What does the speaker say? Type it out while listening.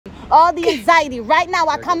all the anxiety. Right now,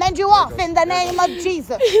 I command you off in the name of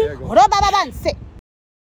Jesus.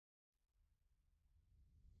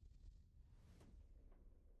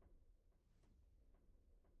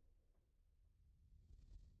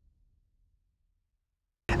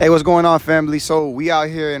 Hey, what's going on, family? So we out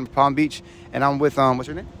here in Palm Beach, and I'm with what's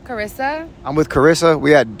your name? Carissa. I'm with Carissa.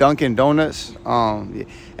 We at Dunkin' Donuts, and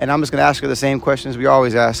I'm just gonna ask her the same questions we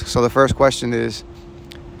always ask. So the first question is,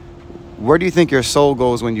 where do you think your soul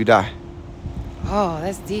goes when you die? Oh,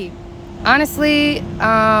 that's deep. Honestly,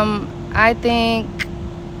 I think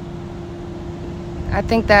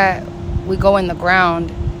that we go in the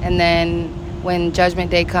ground, and then when Judgment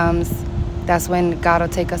Day comes, that's when God will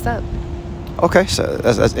take us up. Okay, so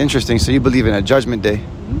that's interesting. So you believe in a Judgment Day,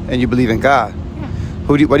 and you believe in God.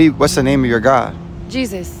 Yeah. What's the name of your God?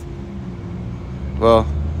 Jesus. Well,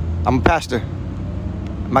 I'm a pastor.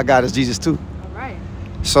 My God is Jesus too. All right.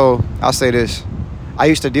 So I'll say this: I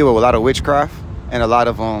used to deal with a lot of witchcraft and a lot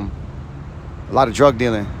of drug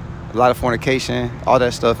dealing, a lot of fornication, all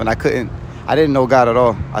that stuff, and I didn't know God at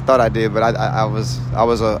all. I thought I did, but I was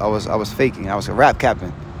faking. I was a rap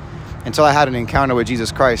captain until I had an encounter with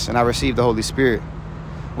Jesus Christ and I received the Holy Spirit.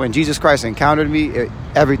 When Jesus Christ encountered me,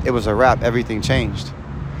 it was a wrap. Everything changed.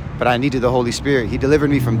 But I needed the Holy Spirit. He delivered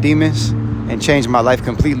me from demons and changed my life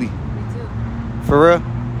completely. Me too. For real?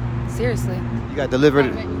 Seriously. You got delivered.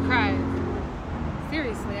 I made me cry.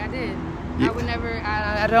 Seriously, I did. Yeah. I would never,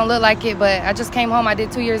 I don't look like it, but I just came home. I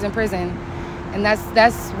did 2 years in prison. And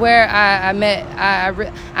that's where I met,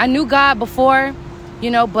 I knew God before,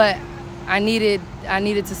 but I needed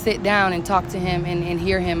to sit down and talk to him and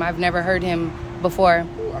hear him. I've never heard him before.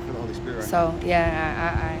 Oh, I feel the Holy Spirit right so, now.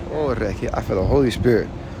 Yeah, I feel the Holy Spirit.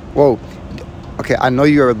 Whoa. Okay, I know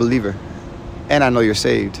you're a believer, and I know you're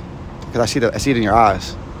saved, because I see it in your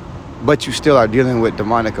eyes. But you still are dealing with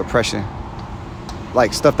demonic oppression,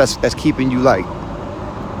 like stuff that's keeping you like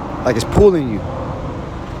it's pulling you.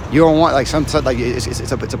 You don't want it's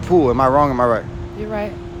a pull. Am I wrong? Am I right? You're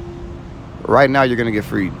right. Right now, you're gonna get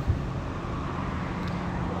freed.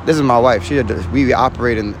 This is my wife. We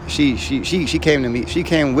operate in. She came to me. She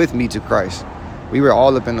came with me to Christ. We were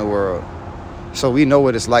all up in the world, so we know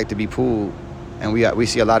what it's like to be pulled. And we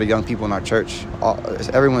see a lot of young people in our church.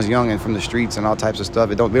 Everyone's young and from the streets and all types of stuff.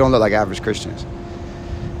 We don't look like average Christians.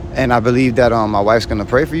 And I believe that my wife's gonna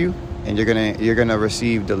pray for you, and you're gonna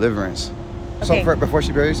receive deliverance. Okay. So before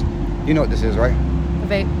she prays, you know what this is, right?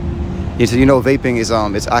 Vape. Vaping is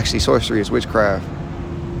it's actually sorcery. It's witchcraft.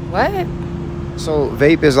 What? So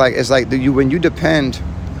vape is when you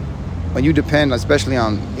depend, especially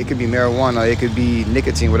on, it could be marijuana, it could be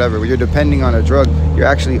nicotine, whatever. When you're depending on a drug, you're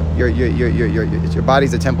actually your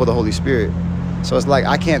body's the temple of the Holy Spirit. So it's like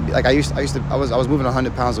I was moving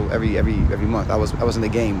 100 pounds every month. I was in the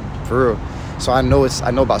game for real. So I know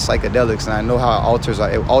about psychedelics, and I know how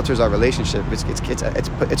it alters our relationship.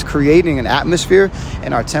 It's creating an atmosphere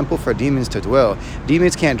in our temple for demons to dwell.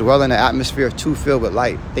 Demons can't dwell in an atmosphere too filled with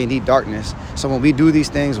light. They need darkness. So when we do these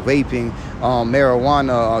things, vaping,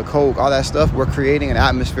 marijuana, coke, all that stuff, we're creating an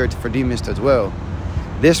atmosphere for demons to dwell.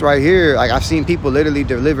 This right here, I've seen people literally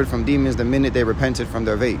delivered from demons the minute they repented from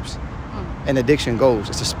their vapes. And addiction goes.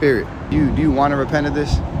 It's a spirit. Do you want to repent of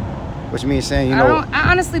this? Which means saying,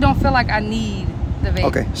 I honestly don't feel like I need the vape.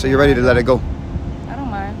 Okay, so you're ready to let it go? I don't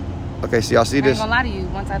mind. Okay, so y'all see this? I ain't gonna lie to you.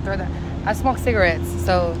 Once I throw that, I smoke cigarettes,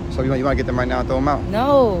 so. So you want to get them right now and throw them out?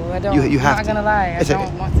 No, I don't. You have I'm not gonna lie. I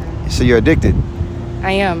don't want to. So you're addicted?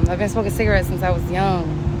 I am. I've been smoking cigarettes since I was young.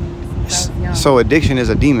 So addiction is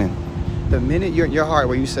a demon. The minute you're in your heart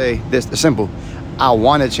where you say this, simple, I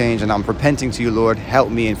want to change and I'm repenting to you, Lord, help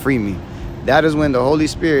me and free me. That is when the Holy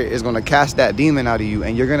Spirit is going to cast that demon out of you,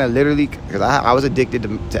 and you're going to literally, because I was addicted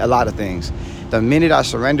to a lot of things. The minute I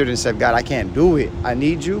surrendered and said, God, I can't do it, I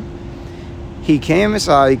need you, he came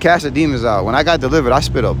inside, he cast the demons out. When I got delivered, I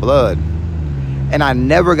spit up blood, and I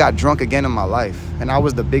never got drunk again in my life, and I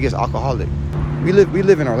was the biggest alcoholic. We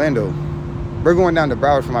live in Orlando. We're going down to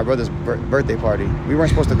Broward for my brother's birthday party. We weren't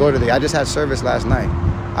supposed to go today. I just had service last night.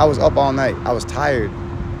 I was up all night. I was tired.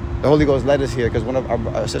 The Holy Ghost led us here because one of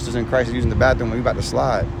our sisters in Christ is using the bathroom when we about to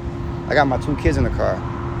slide. I got my 2 kids in the car.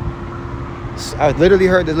 I literally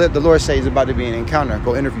heard the Lord say he's about to be an encounter.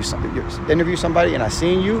 Go interview somebody, and I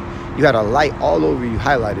seen you. You had a light all over you,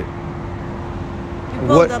 highlighted. You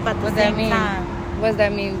pulled up at the same time. What does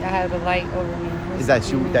that mean? I had a light over me. Is that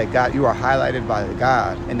God? You are highlighted by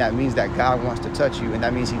God, and that means that God wants to touch you, and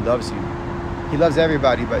that means He loves you. He loves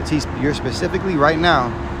everybody, but you're specifically right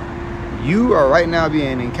now. You are right now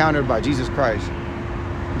being encountered by Jesus Christ.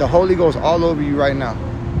 The Holy Ghost all over you right now.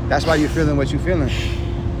 That's why you're feeling what you're feeling.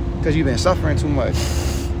 Because you've been suffering too much.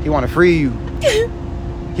 He want to free you.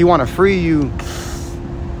 He want to free you.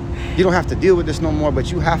 You don't have to deal with this no more,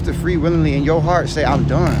 but you have to free willingly in your heart say, I'm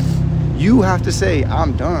done. You have to say,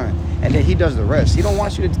 I'm done. And then he does the rest. He don't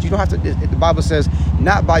want you to, you don't have to, the Bible says,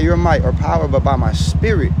 not by your might or power, but by my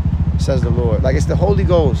spirit, says the Lord. Like, it's the Holy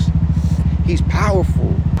Ghost. He's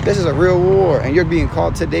powerful. This is a real war, and you're being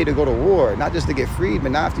called today to go to war, not just to get freed,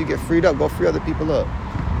 but now after you get freed up, go free other people up.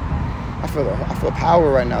 I feel power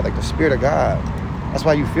right now, like the Spirit of God. That's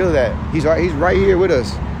why you feel that. He's right here with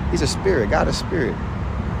us. He's a spirit. God is spirit.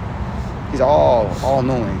 He's all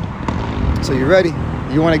knowing. So you ready?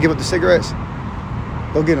 You want to give up the cigarettes?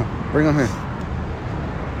 Go get them. Bring them here.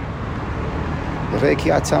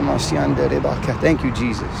 Thank you,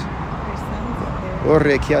 Jesus.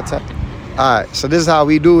 Alright, so this is how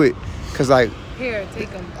we do it. Cause like, here, take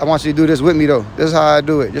them. I want you to do this with me though. This is how I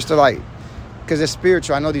do it. Just to like, cause it's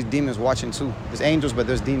spiritual. I know these demons watching too. There's angels, but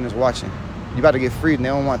there's demons watching. You about to get freed and they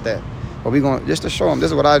don't want that. But we gonna, just to show them,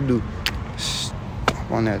 this is what I do.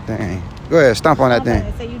 Stomp on that thing. Go ahead, stomp on that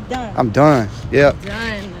thing. Say you done. I'm done. Yep.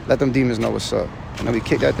 Done. Let them demons know what's up. And then we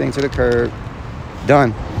kick that thing to the curb.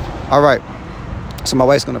 Done. All right. So my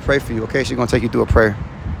wife's gonna pray for you, okay? She's gonna take you through a prayer.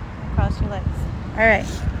 Cross your legs. All right.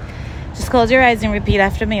 Just close your eyes and repeat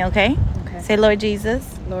after me, okay? Okay. Say, Lord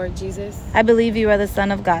Jesus, Lord Jesus, I believe you are the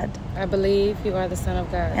Son of God I believe you are the Son of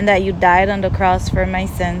God. and that you died on the cross for my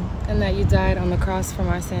sin. And that you died on the cross for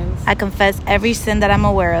my sins. I confess every sin that I'm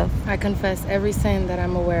aware of I confess every sin that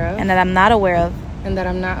I'm aware of. and that I'm not aware of, and that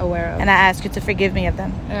I'm not aware of. and I ask you to forgive me of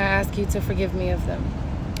them. And I ask you to forgive me of them.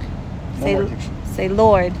 Say,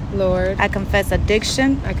 Lord, Lord, I confess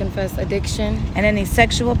addiction I confess addiction and any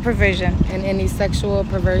sexual perversion and any sexual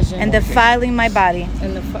perversion and defiling my body.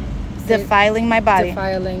 and Defiling my body.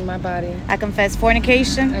 defiling my body. I confess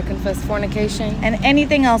fornication I confess fornication and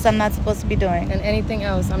anything else I'm not supposed to be doing. and anything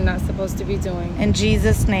else I'm not supposed to be doing. In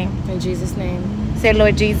Jesus' name. In Jesus' name. Say,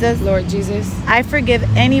 Lord Jesus, Lord Jesus, I forgive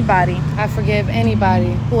anybody I forgive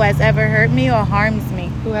anybody who has ever hurt me or harms me.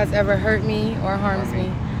 who has ever hurt me or harms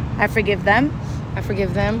me. I forgive them I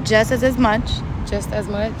forgive them just as much just as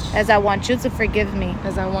much as I want you to forgive me.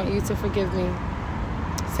 as I want you to forgive me.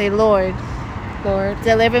 Say, Lord, Lord,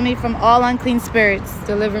 deliver me from all unclean spirits.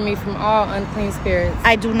 deliver me from all unclean spirits.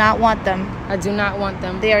 I do not want them. I do not want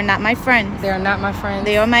them. They are not my friends. They are not my friends.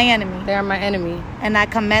 They are my enemy. They are my enemy. And I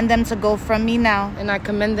command them to go from me now. And I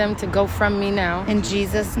commend them to go from me now. In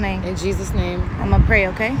Jesus' name. In Jesus' name. I'm going to pray,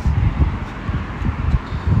 okay?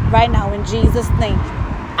 Right now, in Jesus' name.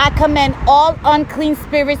 I command all unclean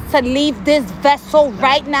spirits to leave this vessel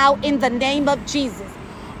right now in the name of Jesus.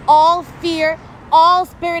 All fear, all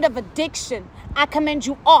spirit of addiction, I command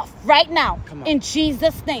you off right now in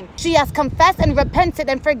Jesus' name. She has confessed and repented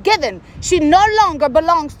and forgiven. She no longer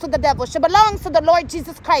belongs to the devil. She belongs to the Lord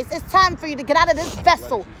Jesus Christ. It's time for you to get out of this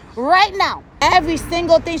vessel right now. Every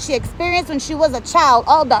single thing she experienced when she was a child,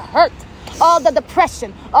 all the hurt, all the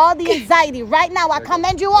depression, all the anxiety, right now I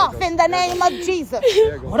command you off in the name of Jesus.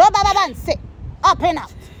 Up and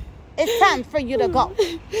out. It's time for you to go.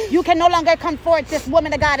 You can no longer comfort this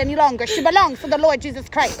woman of God any longer. She belongs to the Lord Jesus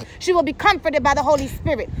Christ. She will be comforted by the Holy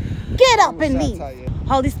Spirit. Get up and leave.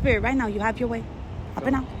 Holy Spirit, right now, you have your way. Up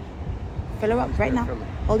and out. Fill her up right now.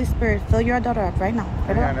 Holy Spirit, fill your daughter up right now.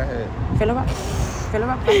 Fill her up. Fill her up. Fill her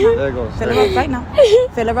up right now. There it goes. Fill her up right now.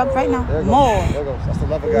 Fill her up right now. There it goes. More. There it goes. That's the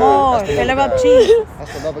love of God. More. Fill her up, Jesus.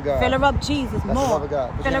 That's the love of God. Fill her up, Jesus. That's the More. love of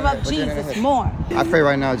God. Fill her up, Jesus. More. I pray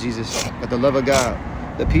right now, Jesus, that the love of God,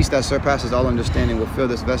 the peace that surpasses all understanding will fill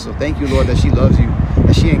this vessel. Thank you, Lord, that she loves you,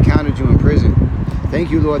 that she encountered you in prison.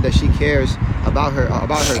 Thank you, Lord, that she cares about her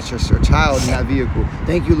child in that vehicle.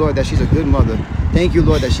 Thank you, Lord, that she's a good mother. Thank you,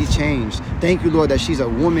 Lord, that she changed. Thank you, Lord, that she's a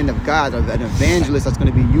woman of God, an evangelist that's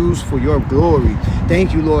going to be used for your glory.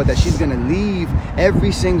 Thank you, Lord, that she's going to leave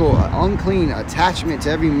every single unclean attachment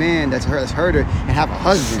to every man that's hurt her and have a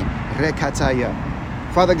husband.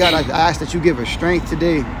 Father God, I ask that you give her strength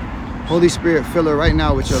today. Holy Spirit, fill her right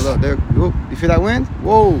now with your love. There, whoa, you feel that wind?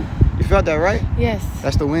 Whoa, you felt that, right? Yes.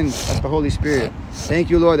 That's the wind. That's the Holy Spirit. Thank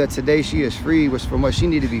you, Lord, that today she is free from what she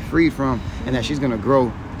needed to be freed from, and that she's going to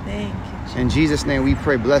grow. Thank you. In Jesus' name, we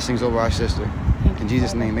pray blessings over our sister. In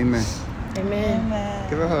Jesus' name, amen. Amen.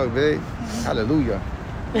 Give her a hug, babe. Hallelujah.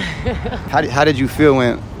 How did you feel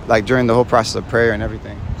when, like, during the whole process of prayer and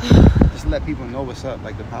everything? Just let people know what's up,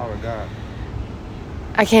 like the power of God.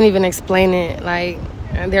 I can't even explain it. Like,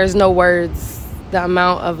 there's no words. The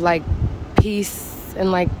amount of, like, peace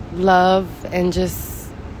and, like, love and just,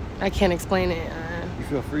 I can't explain it. You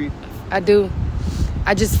feel free? I do.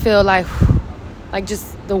 I just feel like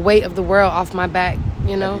just the weight of the world off my back,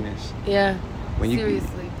 you know? Happiness. Yeah. Seriously.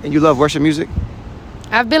 Seriously. And you love worship music?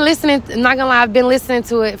 I've been listening. I'm not gonna lie. I've been listening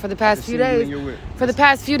to it for the past few days. For the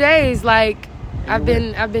past few days, like I've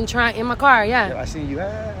been trying in my car. Yeah. I seen you.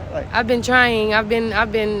 Like, I've been trying. I've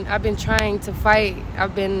been trying to fight.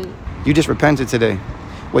 You just repented today.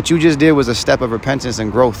 What you just did was a step of repentance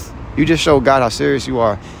and growth. You just showed God how serious you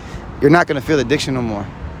are. You're not gonna feel addiction no more.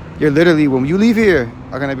 You're literally, when you leave here,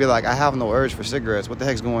 are gonna be like, I have no urge for cigarettes. What the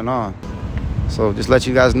heck's going on? So just let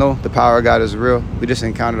you guys know, the power of God is real. We just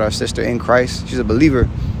encountered our sister in Christ. She's a believer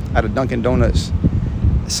at a Dunkin' Donuts.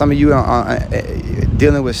 Some of you are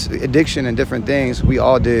dealing with addiction and different things. We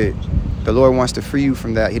all did. The Lord wants to free you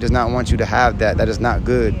from that. He does not want you to have that. That is not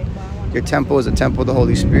good. Your temple is a temple of the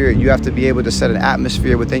Holy Spirit. You have to be able to set an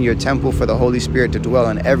atmosphere within your temple for the Holy Spirit to dwell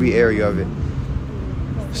in every area of it.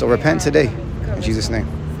 So repent today, in Jesus' name.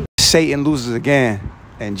 Satan loses again,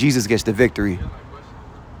 and Jesus gets the victory.